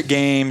snacks. CrossFit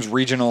Games,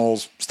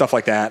 regionals, stuff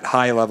like that,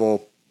 high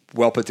level,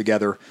 well put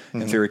together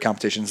in theory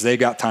competitions. They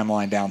got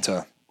timeline down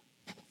to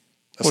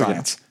a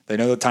science. Yeah. They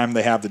know the time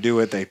they have to do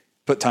it. They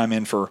put time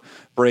in for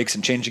breaks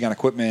and changing on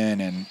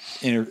equipment and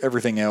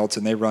everything else.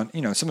 And they run,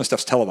 some of the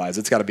stuff's televised.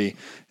 It's got to be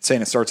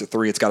saying it starts at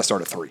 3. It's got to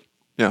start at 3.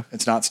 Yeah.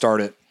 It's not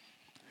start at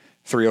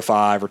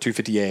 3:05 or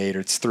 2:58 or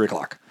it's 3:00.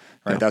 Right.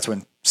 Yeah. That's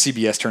when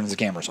CBS turns the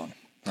cameras on.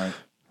 Right.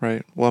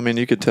 Right. Well, I mean,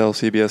 you could tell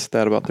CBS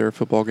that about their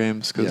football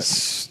games.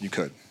 Yes, you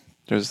could.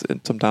 There's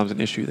sometimes an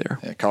issue there.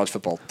 Yeah, college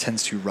football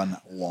tends to run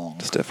long.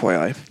 Just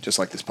FYI. Just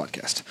like this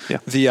podcast. Yeah.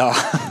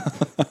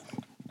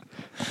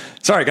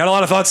 Sorry, got a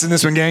lot of thoughts in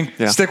this one, gang.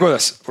 Yeah. Stick with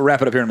us. We'll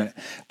wrap it up here in a minute.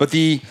 But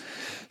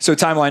so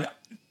timeline,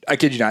 I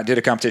kid you not, did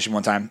a competition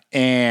one time,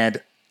 and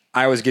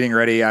I was getting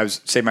ready.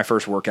 Say my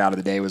first workout of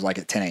the day was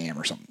at 10 a.m.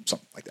 or something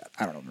like that.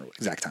 I don't know the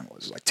exact time it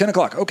was. It was 10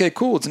 o'clock. Okay,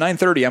 cool. It's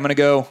 9:30. I'm going to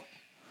go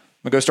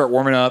gonna go start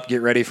warming up,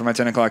 get ready for my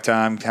 10 o'clock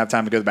time, have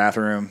time to go to the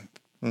bathroom,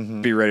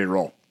 be ready to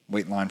roll.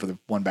 Wait in line for the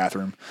one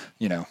bathroom,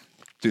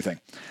 do thing.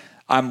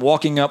 I'm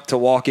walking up to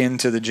walk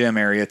into the gym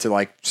area to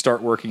like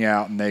start working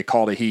out, and they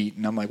called a heat,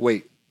 and I'm like,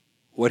 wait,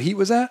 what heat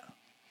was that?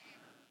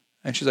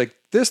 And she's like,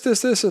 this.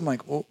 I'm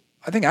like, well,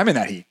 I think I'm in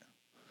that heat.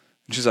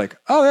 And she's like,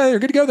 oh yeah, you're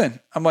good to go then.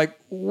 I'm like,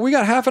 we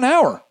got half an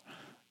hour.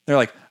 They're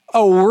like,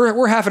 oh,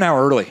 we're half an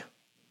hour early.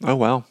 Oh,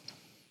 wow.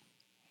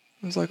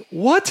 I was like,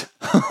 what?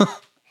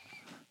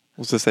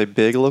 Was this a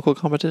big local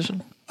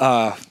competition?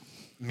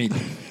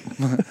 Medium.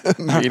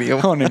 Medium.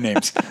 I don't name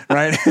names,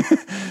 right?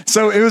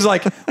 So it was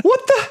like,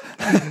 what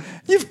the?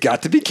 You've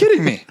got to be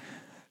kidding me.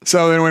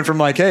 So then it went from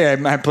like, hey, I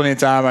have plenty of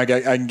time. I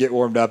can get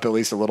warmed up at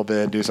least a little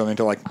bit, do something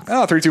to like,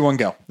 3, 2, 1,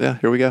 go. Yeah,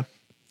 here we go.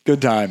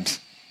 Good times.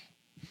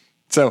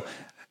 So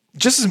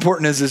just as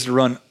important as is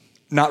to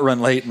not run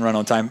late and run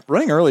on time,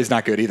 running early is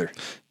not good either.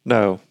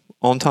 No,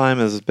 on time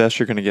is the best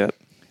you're going to get.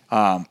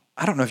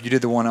 I don't know if you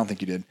did the one. I don't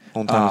think you did.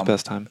 On time is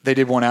best time. They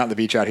did one out at the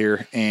beach out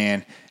here,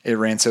 and it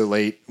ran so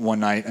late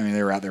one night. I mean,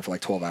 they were out there for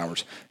like 12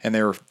 hours, and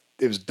it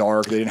was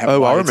dark. They didn't have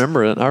lights. I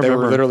remember it. They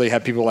were literally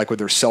had people like with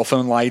their cell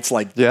phone lights,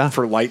 like Yeah.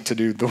 for light to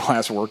do the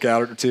last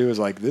workout or two. It was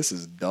like, this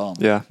is dumb.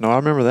 Yeah, no, I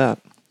remember that.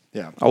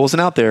 Yeah. I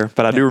wasn't out there,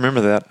 but I do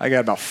remember that. I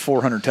got about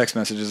 400 text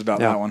messages about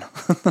that one.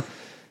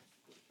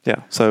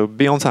 Yeah, so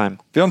be on time.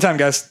 Be on time,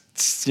 guys.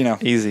 It's,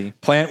 Easy.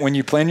 when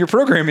you plan your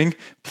programming,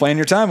 plan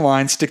your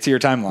timeline, stick to your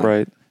timeline.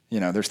 Right.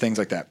 There's things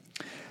like that.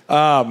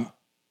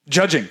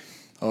 Judging.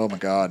 Oh my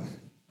God.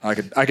 I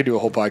could do a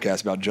whole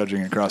podcast about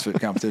judging in CrossFit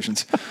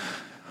competitions.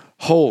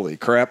 Holy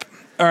crap.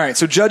 All right.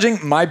 So judging,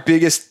 my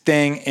biggest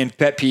thing and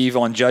pet peeve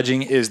on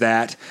judging is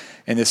that,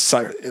 and this,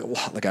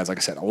 guys, like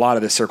I said, a lot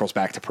of this circles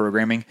back to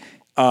programming.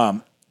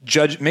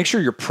 Make sure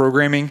your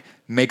programming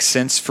makes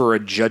sense for a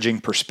judging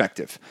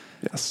perspective.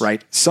 Yes.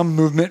 Right. Some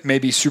movement may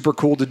be super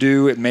cool to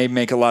do. It may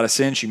make a lot of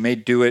sense. You may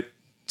do it,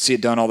 see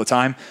it done all the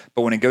time.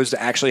 But when it goes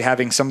to actually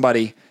having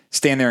somebody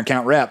stand there and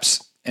count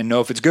reps and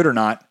know if it's good or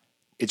not,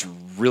 it's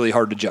really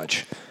hard to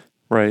judge.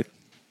 Right.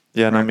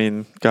 Yeah. And I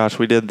mean, gosh,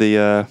 we did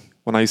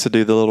when I used to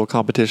do the little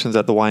competitions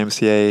at the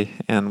YMCA,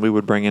 and we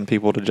would bring in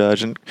people to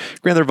judge, and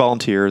granted, they're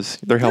volunteers,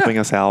 they're helping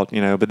us out,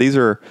 but these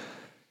are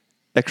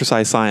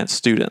exercise science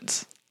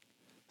students.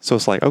 So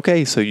it's like,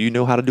 okay, so you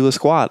know how to do a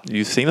squat.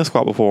 You've seen a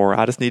squat before.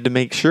 I just need to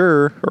make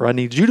sure, or I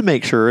need you to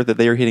make sure that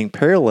they are hitting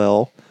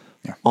parallel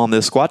on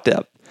this squat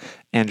depth.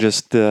 And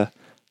just the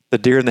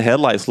deer in the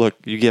headlights look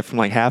you get from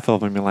like half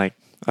of them, you're like,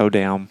 oh,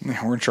 damn.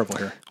 Yeah, we're in trouble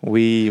here.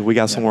 We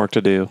got some work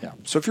to do. Yeah.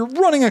 So if you're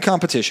running a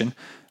competition,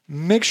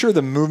 make sure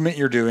the movement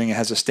you're doing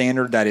has a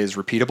standard that is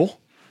repeatable,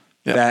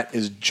 that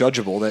is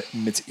judgeable, that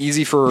it's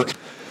easy for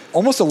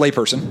almost a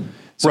layperson,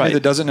 somebody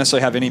that doesn't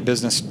necessarily have any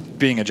business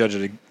being a judge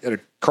at a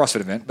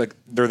CrossFit event, but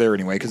they're there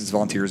anyway because it's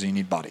volunteers and you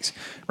need bodies,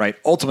 right?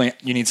 Ultimately,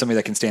 you need somebody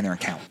that can stand there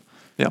and count.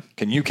 Yeah.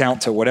 Can you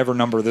count to whatever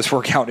number this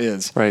workout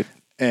is? Right.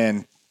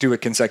 And do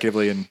it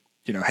consecutively, and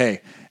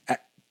hey,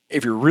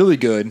 if you're really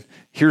good,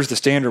 here's the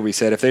standard we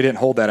said. If they didn't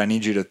hold that, I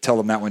need you to tell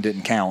them that one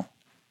didn't count.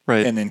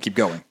 Right. And then keep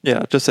going.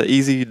 Yeah, just an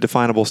easy,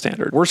 definable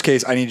standard. Worst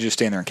case, I need you to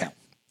stand there and count.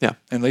 Yeah.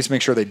 And at least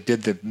make sure they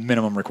did the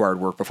minimum required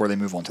work before they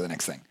move on to the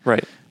next thing.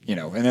 Right.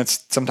 And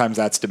sometimes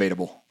that's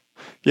debatable.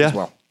 Yeah. As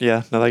well.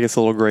 Yeah. No, that gets a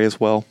little gray as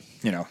well.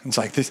 It's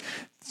like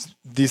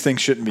these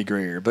things shouldn't be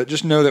gray here, but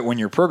just know that when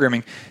you're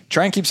programming,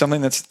 try and keep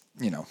something that's,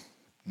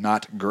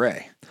 not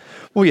gray.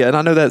 Well, yeah, and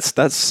I know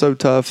that's so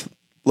tough,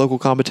 local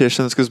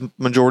competitions, because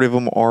majority of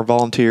them are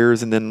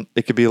volunteers, and then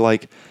it could be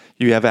like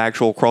you have an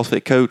actual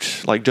CrossFit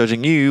coach like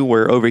judging you,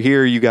 where over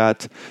here you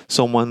got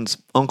someone's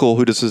uncle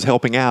who just is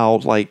helping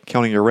out, like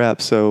counting your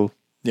reps. So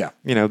yeah,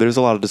 there's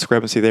a lot of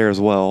discrepancy there as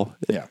well.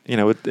 Yeah,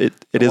 it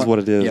is what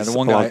it is. Yeah, the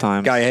one a lot of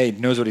times. guy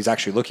knows what he's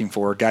actually looking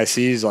for. Guy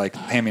sees like,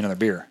 hand me another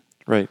beer.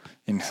 Right.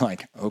 And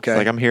like, okay.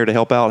 Like, I'm here to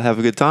help out, have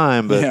a good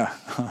time, but yeah,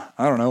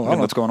 I don't know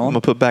what's going on. I'm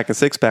gonna put back a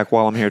 6-pack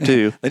while I'm here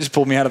too. They just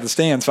pulled me out of the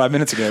stands 5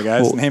 minutes ago,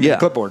 guys, and handed me a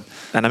clipboard.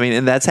 And I mean,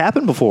 and that's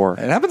happened before.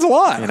 It happens a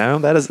lot.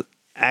 That has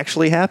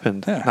actually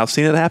happened. Yeah. I've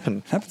seen it happen.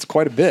 It happens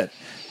quite a bit.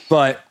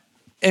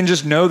 And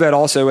just know that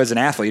also as an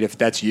athlete, if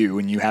that's you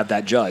and you have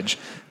that judge,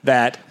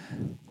 that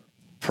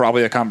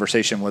probably a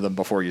conversation with them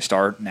before you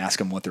start and ask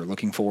them what they're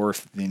looking for,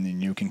 and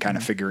then you can kind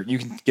of figure it. You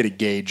can get a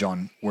gauge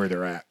on where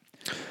they're at.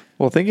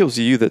 Well, I think it was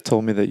you that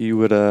told me that you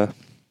would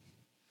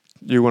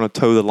you want to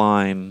toe the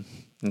line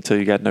until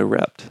you got no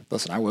rep.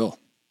 Listen, I will.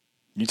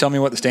 You tell me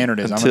what the standard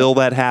is. Until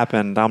that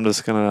happened, I'm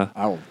just gonna.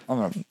 I'm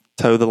gonna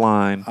toe the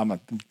line. I'm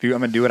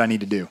gonna do what I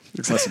need to do.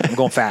 Listen, I'm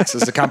going fast.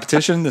 This is a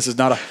competition. This is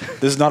not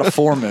a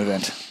form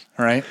event.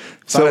 All right.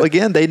 So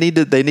again, they need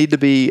to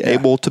be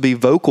able to be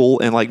vocal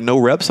and like no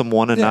rep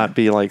someone and not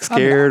be like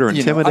scared or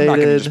intimidated. I'm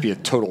not gonna just be a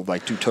total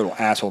do total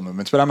asshole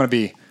movements, but I'm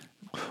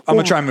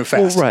gonna try and move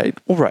fast.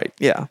 Well, right.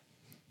 Yeah.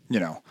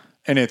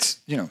 And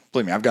it's,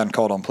 believe me, I've gotten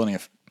called on plenty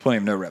of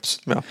no reps.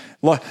 Yeah.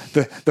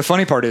 The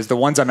funny part is the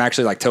ones I'm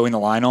actually like towing the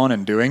line on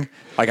and doing,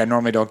 like I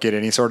normally don't get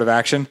any sort of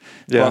action.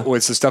 Yeah. But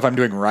with the stuff I'm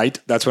doing right,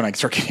 that's when I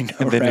start getting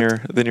no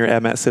reps. Then your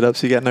ab mat sit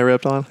ups you got no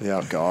rep on.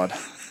 Yeah, oh God.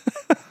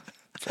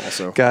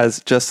 Also,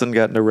 Guys, Justin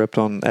got no ripped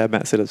on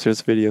Matt Sit-Ups.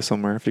 There's a video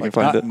somewhere if you can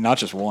find it. not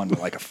just one, but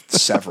like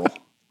several.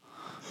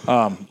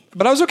 But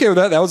I was okay with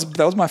that.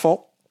 That was my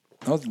fault.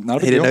 That was not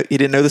a big deal. He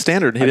didn't know the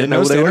standard. He didn't know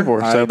what they were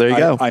for. So there you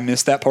go. I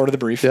missed that part of the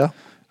brief. Yeah.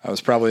 I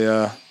was probably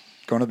going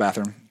to the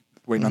bathroom,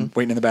 waiting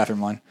in the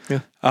bathroom line.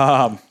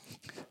 Yeah.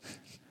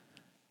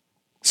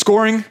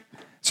 Scoring.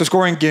 So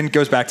scoring, again,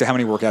 goes back to how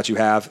many workouts you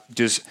have.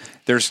 There's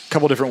a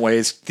couple different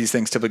ways these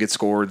things typically get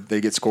scored. They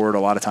get scored a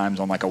lot of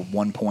times on like a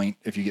 1 point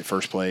if you get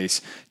first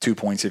place, 2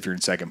 points if you're in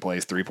second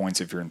place, 3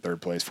 points if you're in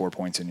third place, 4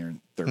 points if you're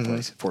in third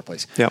place, fourth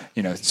place. Yeah.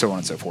 So on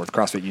and so forth.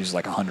 CrossFit uses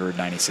like 100,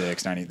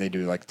 96, 90. They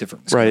do like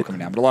different score coming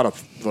down. But a lot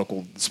of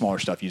local smaller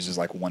stuff uses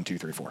like 1, 2,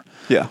 3, 4.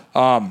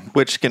 Yeah.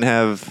 Which can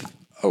have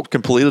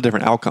completely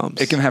different outcomes.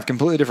 It can have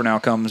completely different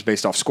outcomes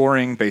based off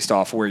scoring, based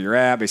off where you're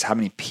at, based on how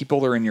many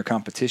people are in your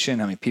competition,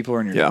 how many people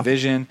are in your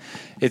division.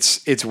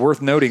 It's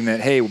worth noting that,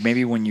 hey,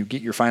 maybe when you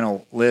get your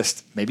final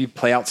list, maybe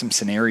play out some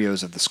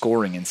scenarios of the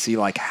scoring and see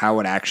like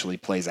how it actually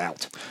plays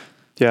out.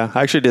 Yeah,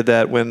 I actually did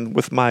that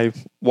with my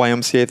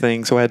YMCA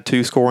thing. So I had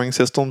 2 scoring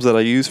systems that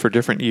I used for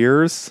different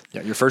years.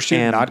 Yeah, your first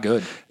year, not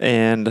good.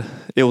 And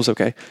it was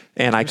okay.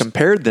 And I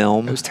compared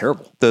them. It was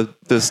terrible.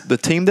 The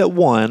team that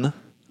won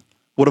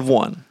would have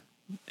won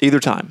either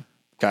time.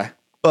 Okay.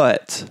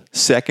 But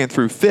second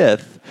through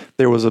fifth,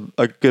 there was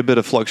a good bit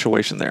of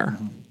fluctuation there.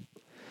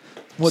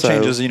 Well, it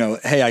changes,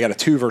 hey, I got a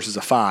 2 versus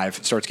a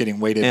 5, starts getting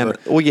weighted.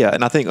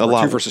 And I think a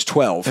lot 2 versus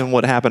 12. And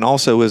what happened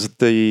also is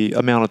the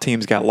amount of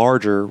teams got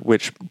larger,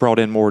 which brought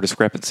in more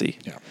discrepancy.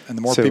 Yeah. And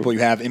the more people you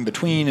have in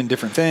between and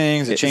different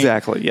things, it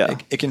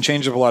can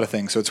change up a lot of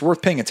things. So it's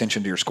worth paying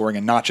attention to your scoring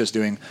and not just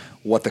doing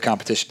what the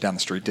competition down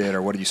the street did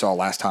or what you saw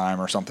last time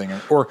or something.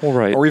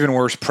 Or even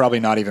worse, probably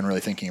not even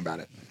really thinking about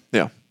it.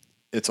 Yeah.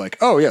 It's like,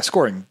 oh yeah,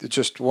 scoring. It's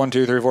just 1,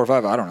 2, 3, 4,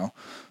 5. I don't know.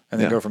 And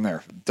then go from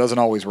there. It doesn't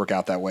always work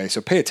out that way. So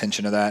pay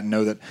attention to that and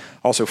know that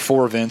also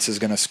 4 events is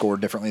going to score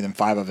differently than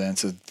 5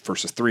 events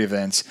versus 3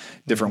 events.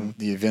 The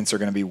events are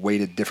going to be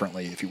weighted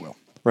differently, if you will.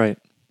 Right.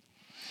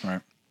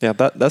 Right. Yeah,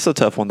 that's a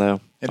tough one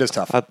though. It is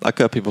tough. I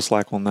cut people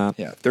slack on that.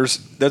 Yeah.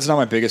 That's not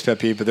my biggest pet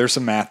peeve, but there's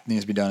some math that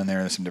needs to be done in there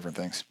and some different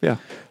things. Yeah.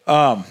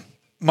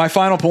 My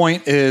final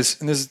point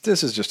is, and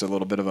this is just a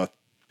little bit of a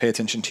pay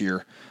attention to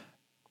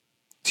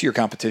your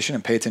competition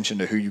and pay attention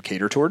to who you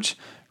cater towards,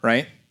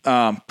 right?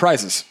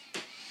 Prizes.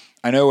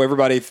 I know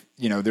everybody,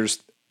 there's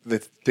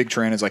the big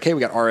trend is like, hey,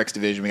 we got RX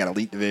division, we got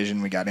elite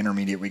division, we got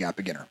intermediate, we got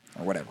beginner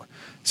or whatever.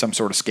 Some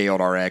sort of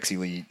scaled RX,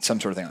 elite, some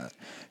sort of thing like that.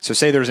 So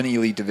say there's an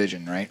elite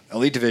division, right?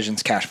 Elite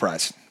division's cash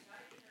prize.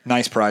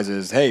 Nice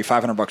prizes. Hey,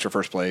 $500 for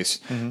first place,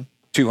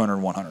 200,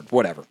 100,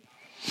 whatever.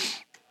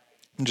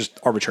 Just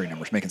arbitrary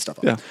numbers, making stuff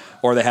up. Yeah.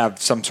 Or they have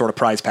some sort of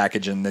prize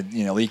package and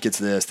the elite gets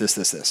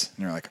this.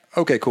 And you're like,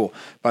 okay, cool.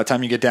 By the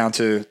time you get down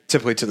to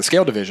typically to the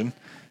scale division,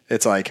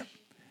 it's like,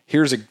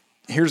 here's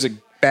a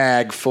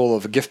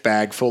gift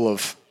bag full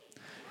of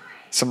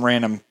some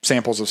random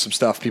samples of some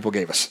stuff people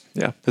gave us.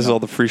 Yeah. This is all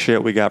the free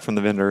shit we got from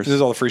the vendors. This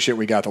is all the free shit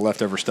we got, the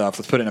leftover stuff.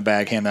 Let's put it in a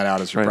bag, hand that out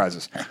as your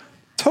prizes.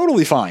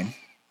 Totally fine.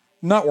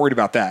 Not worried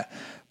about that.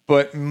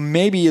 But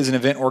maybe as an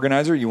event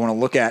organizer, you want to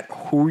look at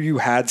who you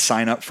had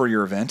sign up for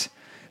your event,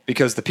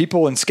 because the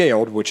people in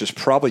scaled, which is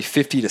probably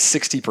 50 to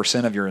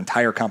 60% of your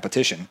entire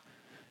competition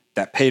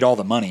that paid all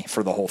the money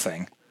for the whole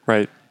thing,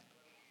 right,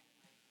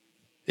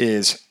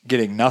 is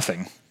getting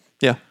nothing.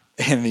 Yeah.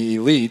 And the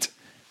elite,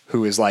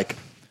 who is like,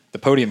 the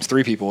podium's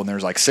 3 people and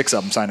there's like 6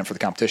 of them signed up for the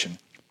competition.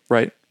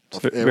 Right.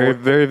 Very,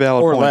 very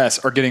valid point. Or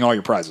less are getting all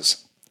your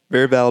prizes.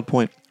 Very valid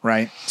point.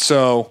 Right.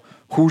 So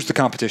who's the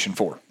competition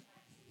for?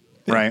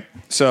 Yeah. Right.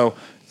 So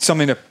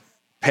something to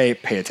pay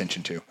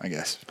attention to, I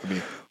guess.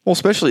 Well,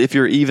 especially if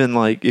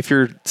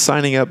you're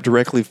signing up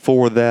directly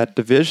for that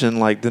division,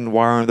 then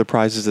why aren't the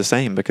prizes the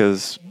same?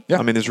 Because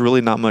there's really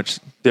not much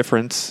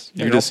difference.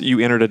 You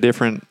entered a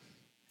different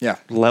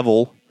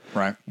level.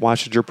 Right. Why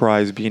should your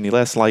prize be any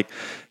less?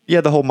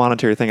 The whole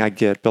monetary thing I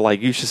get, but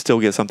you should still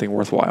get something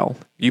worthwhile.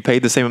 You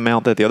paid the same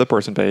amount that the other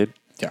person paid.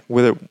 Yeah.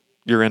 Whether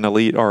you're in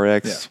elite,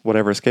 RX,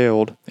 whatever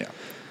scaled. Yeah.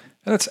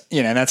 And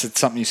that's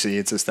something you see.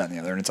 It's this, that, and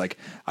the other. And it's like,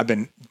 I've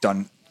been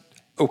done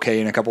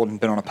okay in a couple and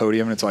been on a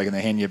podium, and it's like, and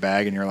they hand you a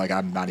bag and you're like,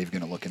 I'm not even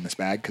going to look in this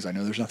bag because I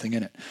know there's nothing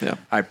in it. Yeah.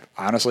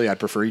 I'd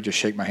prefer you just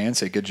shake my hand,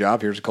 say, good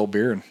job, here's a cold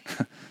beer,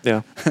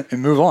 and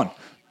and move on.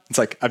 It's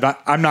like,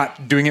 I'm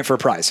not doing it for a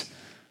prize.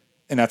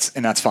 And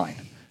that's fine.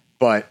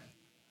 But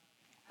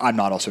I'm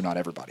also not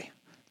everybody.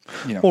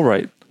 Well,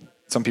 right.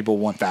 Some people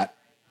want that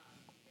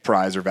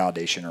prize or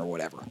validation or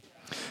whatever.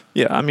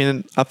 Yeah,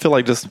 I feel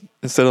like just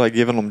instead of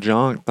giving them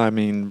junk,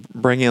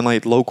 bring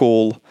in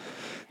local,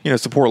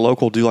 support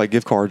local, do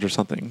gift cards or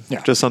something.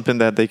 Yeah. Just something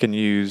that they can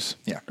use.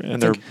 Yeah.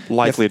 And they're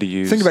likely to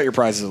use. Think about your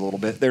prizes a little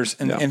bit.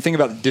 And think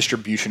about the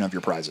distribution of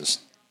your prizes,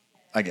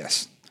 I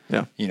guess.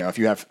 Yeah. If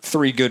you have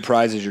 3 good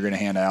prizes you're going to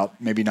hand out,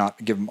 maybe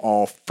not give them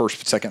all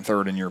first, second,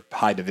 third in your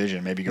high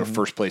division. Maybe go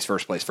first place.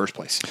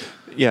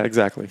 Yeah,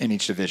 exactly. In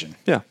each division.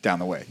 Yeah. Down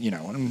the way.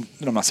 And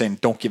I'm not saying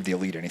don't give the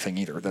elite anything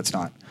either. That's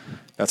not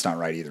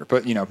right either.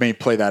 But maybe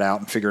play that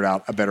out and figure it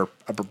out a better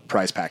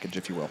prize package,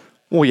 if you will.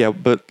 Well, yeah,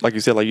 but like you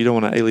said, like you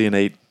don't want to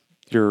alienate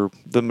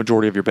the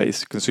majority of your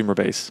base, consumer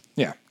base.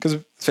 Yeah, because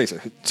let's face it,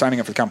 signing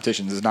up for the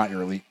competitions is not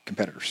your elite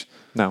competitors.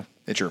 No,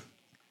 It's your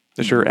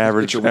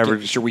average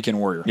it's your weekend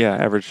warrior. Yeah,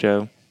 average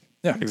Joe.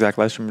 Yeah.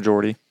 Exactly. That's your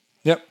majority.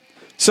 Yep.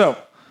 So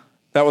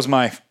that was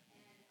my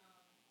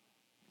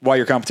why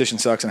your competition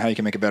sucks and how you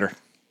can make it better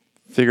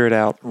Figure it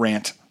out.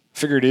 rant.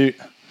 Figure it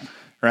out,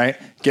 right?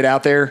 Get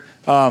out there.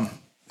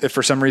 If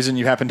for some reason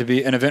you happen to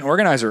be an event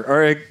organizer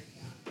or a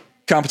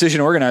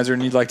competition organizer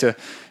and you'd like to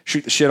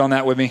shoot the shit on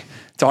that with me,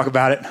 talk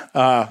about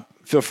it,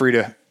 feel free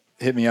to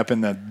hit me up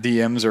in the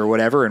DMs or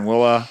whatever, and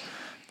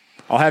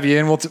I'll have you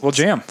in. We'll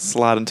jam.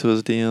 Slide into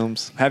his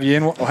DMs. Have you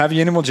in? We'll have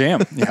you in and we'll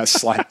jam. Yeah,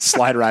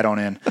 slide right on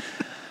in.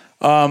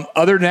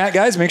 Other than that,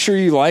 guys, make sure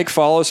you like,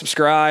 follow,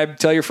 subscribe,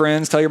 tell your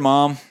friends, tell your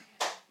mom,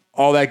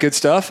 all that good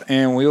stuff,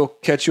 and we'll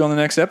catch you on the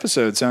next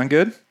episode. Sound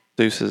good?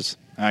 Deuces.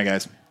 All right,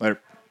 guys. Later.